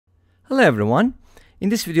Hello everyone. In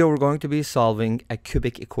this video we're going to be solving a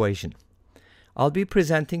cubic equation. I'll be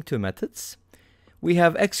presenting two methods. We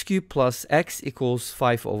have x cubed plus x equals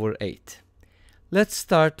 5 over 8. Let's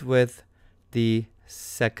start with the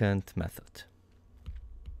second method.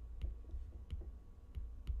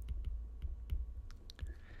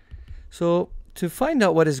 So to find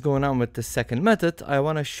out what is going on with the second method, I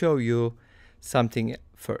want to show you something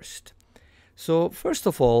first. So first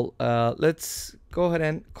of all, let's go ahead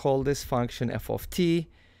and call this function f of t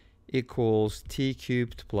equals t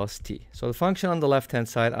cubed plus t. So the function on the left hand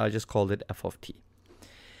side, I just called it f of t.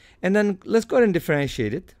 And then let's go ahead and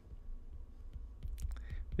differentiate it.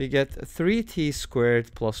 We get 3t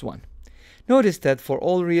squared plus 1. Notice that for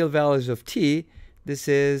all real values of t, this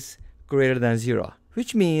is greater than 0,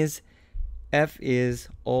 which means f is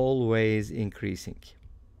always increasing.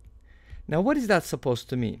 Now what is that supposed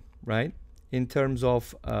to mean, right? In terms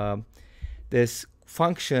of this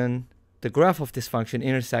function, the graph of this function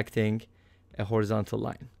intersecting a horizontal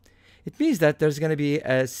line. It means that there's going to be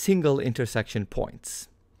a single intersection points.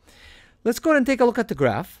 Let's go ahead and take a look at the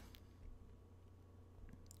graph.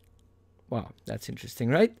 Wow, that's interesting,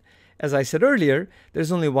 right? As I said earlier,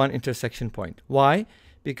 there's only one intersection point. Why?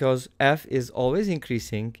 Because f is always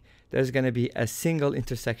increasing. There's going to be a single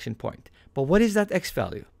intersection point. But what is that x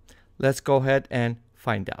value? Let's go ahead and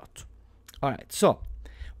find out. All right, so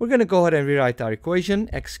we're going to go ahead and rewrite our equation.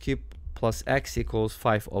 X cubed plus x equals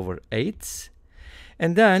 5 over 8.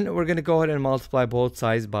 And then we're going to go ahead and multiply both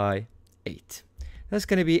sides by 8. That's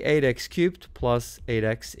going to be 8x cubed plus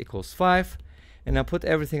 8x equals 5. And now put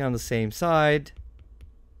everything on the same side.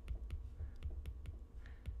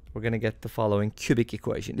 We're going to get the following cubic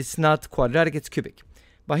equation. It's not quadratic, it's cubic.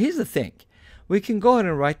 But here's the thing. We can go ahead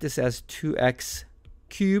and write this as 2x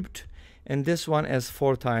cubed. And this one as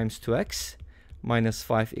 4 times 2x minus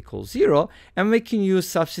 5 equals 0. And we can use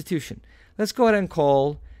substitution. Let's go ahead and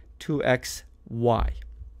call 2x y.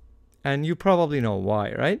 And you probably know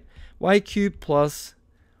y, right? Y cubed plus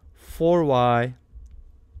 4y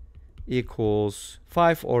equals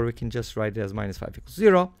 5. Or we can just write it as minus 5 equals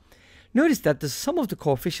 0. Notice that the sum of the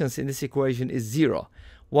coefficients in this equation is 0.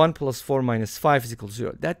 1 plus 4 minus 5 is equal to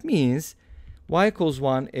 0. That means y equals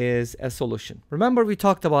 1 is a solution. Remember, we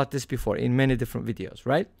talked about this before in many different videos,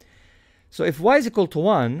 right? So if y is equal to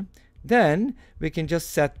 1, then we can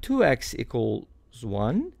just set 2x equals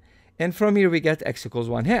 1. And from here, we get x equals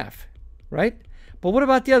 1/2, right? But what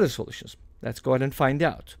about the other solutions? Let's go ahead and find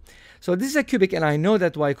out. So this is a cubic, and I know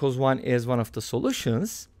that y equals 1 is one of the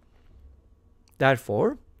solutions.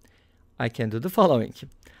 Therefore, I can do the following.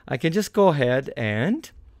 I can just go ahead and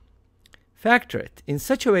factor it in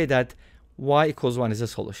such a way that y equals 1 is a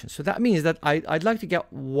solution. So that means that I'd like to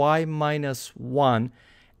get y minus 1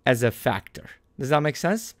 as a factor. Does that make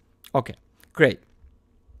sense? Okay, great.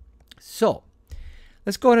 So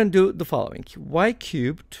let's go ahead and do the following. Y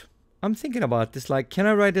cubed, I'm thinking about this, like, can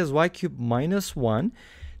I write it as y cubed minus 1?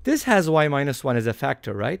 This has y minus 1 as a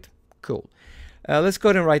factor, right? Cool. Let's go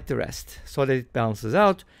ahead and write the rest so that it balances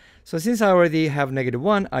out. So since I already have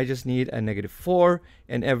 -1, I just need a -4,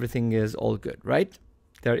 and everything is all good, right?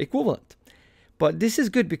 They're equivalent. But this is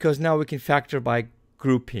good because now we can factor by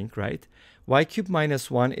grouping, right? Y cubed minus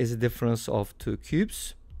 1 is a difference of 2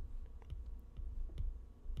 cubes.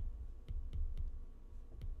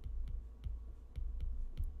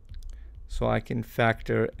 So I can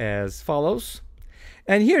factor as follows.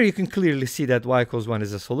 And here you can clearly see that y equals 1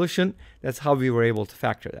 is a solution. That's how we were able to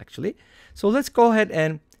factor it, actually. So let's go ahead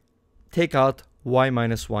and take out y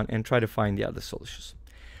minus 1 and try to find the other solutions.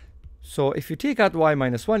 So if you take out y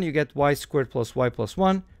minus 1, you get y squared plus y plus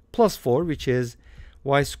 1 plus 4, which is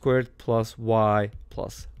y squared plus y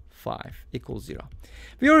plus 5 equals 0.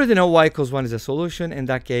 We already know y equals 1 is a solution, and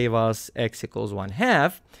that gave us x equals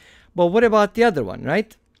 1/2. But what about the other one,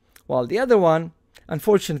 right? Well, the other one,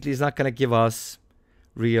 unfortunately, is not going to give us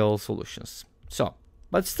real solutions. So,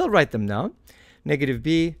 but still write them down. Negative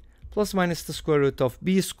b plus minus the square root of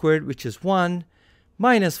b squared, which is 1,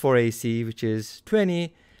 minus 4ac, which is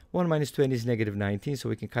 20. 1 minus 20 is -19, so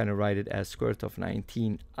we can kind of write it as square root of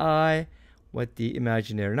 19i with the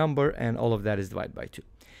imaginary number, and all of that is divided by 2.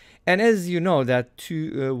 And as you know that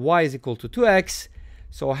y is equal to 2x,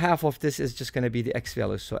 so half of this is just going to be the x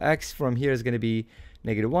value. So x from here is going to be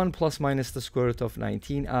 -1 plus minus the square root of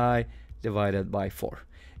 19i divided by 4.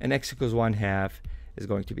 And x equals 1/2 is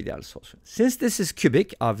going to be the other solution. Since this is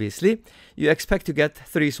cubic, obviously, you expect to get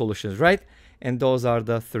 3 solutions, right? And those are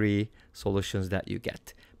the 3 solutions that you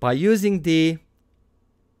get by using the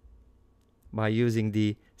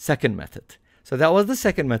second method. So that was the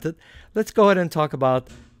second method. Let's go ahead and talk about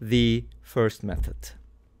the first method.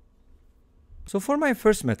 So for my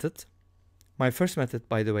first method, My first method,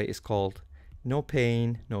 by the way, is called no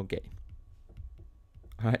pain, no gain.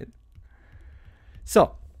 All right.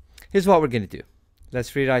 So here's what we're going to do.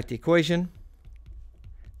 Let's rewrite the equation.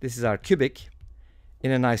 This is our cubic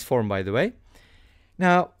in a nice form, by the way.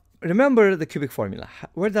 Now, remember the cubic formula.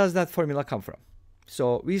 Where does that formula come from?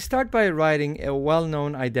 So we start by writing a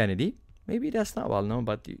well-known identity. Maybe that's not well-known,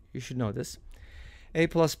 but you should know this. A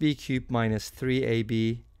plus b cubed minus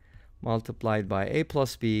 3ab multiplied by a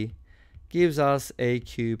plus b gives us a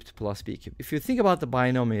cubed plus b cubed. If you think about the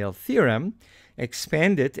binomial theorem,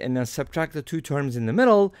 expand it and then subtract the two terms in the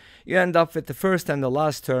middle, you end up with the first and the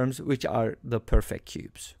last terms, which are the perfect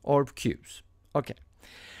cubes or cubes. Okay,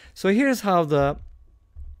 so here's how the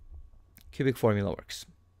cubic formula works.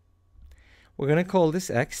 We're going to call this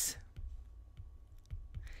x,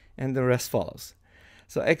 and the rest follows.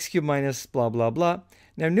 So x cubed minus blah blah blah.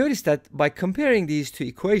 Now notice that by comparing these two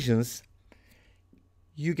equations,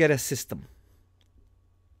 you get a system,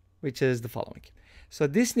 which is the following. So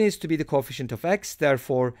this needs to be the coefficient of x,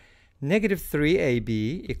 therefore negative 3ab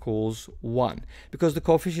equals 1, because the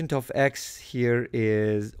coefficient of x here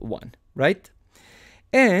is 1, right?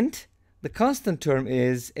 And the constant term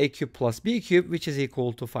is a cubed plus b cubed, which is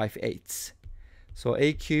equal to 5/8. So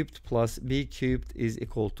a cubed plus b cubed is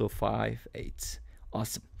equal to 5/8.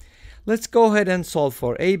 Awesome. Let's go ahead and solve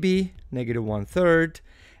for ab, negative 1/3.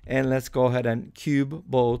 And let's go ahead and cube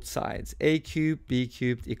both sides. A cubed, b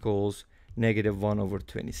cubed equals negative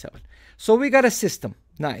 1/27. So we got a system.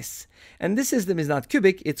 Nice. And this system is not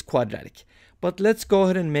cubic, it's quadratic. But let's go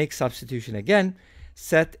ahead and make substitution again.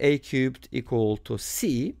 Set a cubed equal to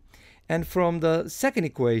c. And from the second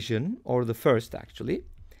equation, or the first actually,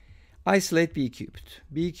 isolate b cubed.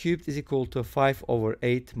 B cubed is equal to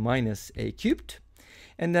 5/8 minus a cubed.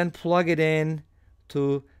 And then plug it in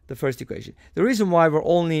to the first equation. The reason why we're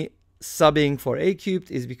only subbing for a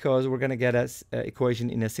cubed is because we're going to get an equation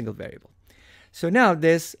in a single variable. So now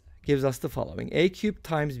this gives us the following. A cubed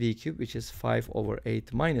times b cubed, which is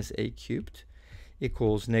 5/8 minus a cubed,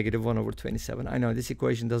 equals negative 1/27. I know this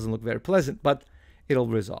equation doesn't look very pleasant, but it'll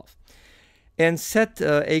resolve. And set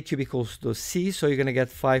a cubed equals to c, so you're going to get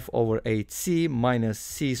 5/8c minus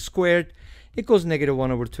c squared equals negative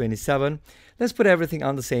 1/27. Let's put everything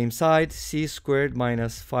on the same side. C squared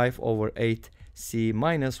minus 5/8c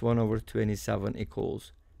minus 1/27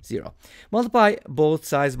 equals 0. Multiply both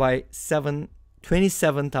sides by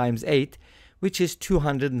 27 times 8, which is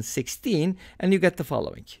 216, and you get the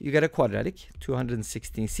following. You get a quadratic,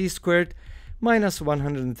 216c squared minus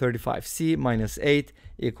 135c minus 8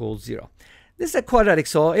 equals 0. This is a quadratic,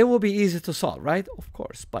 so it will be easy to solve, right? Of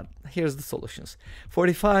course, but here's the solutions.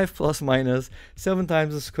 45 plus minus 7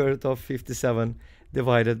 times the square root of 57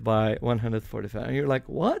 divided by 145. And you're like,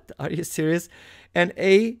 what? Are you serious? And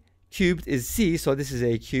a cubed is c, so this is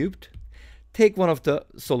a cubed. Take one of the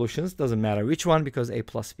solutions, doesn't matter which one, because a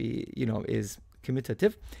plus b, is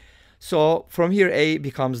commutative. So from here, a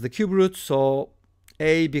becomes the cube root, so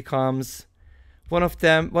a becomes one of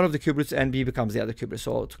the cube roots, and b becomes the other cube root.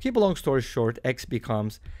 So to keep a long story short, x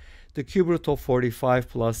becomes the cube root of 45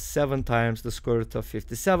 plus 7 times the square root of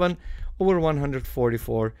 57 over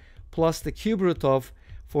 144 plus the cube root of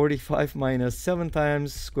 45 minus 7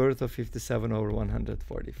 times square root of 57 over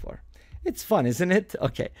 144. It's fun, isn't it?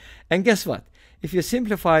 Okay. And guess what? If you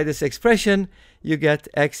simplify this expression, you get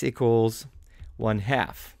x equals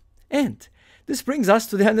 1/2. And this brings us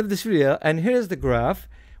to the end of this video. And here's the graph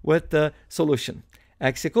with the solution.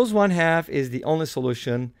 X equals 1/2 is the only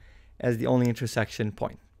solution as the only intersection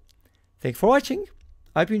point. Thanks for watching.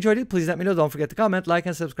 I hope you enjoyed it. Please let me know. Don't forget to comment, like,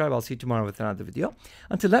 and subscribe. I'll see you tomorrow with another video.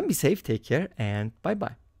 Until then, be safe, take care, and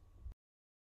bye-bye.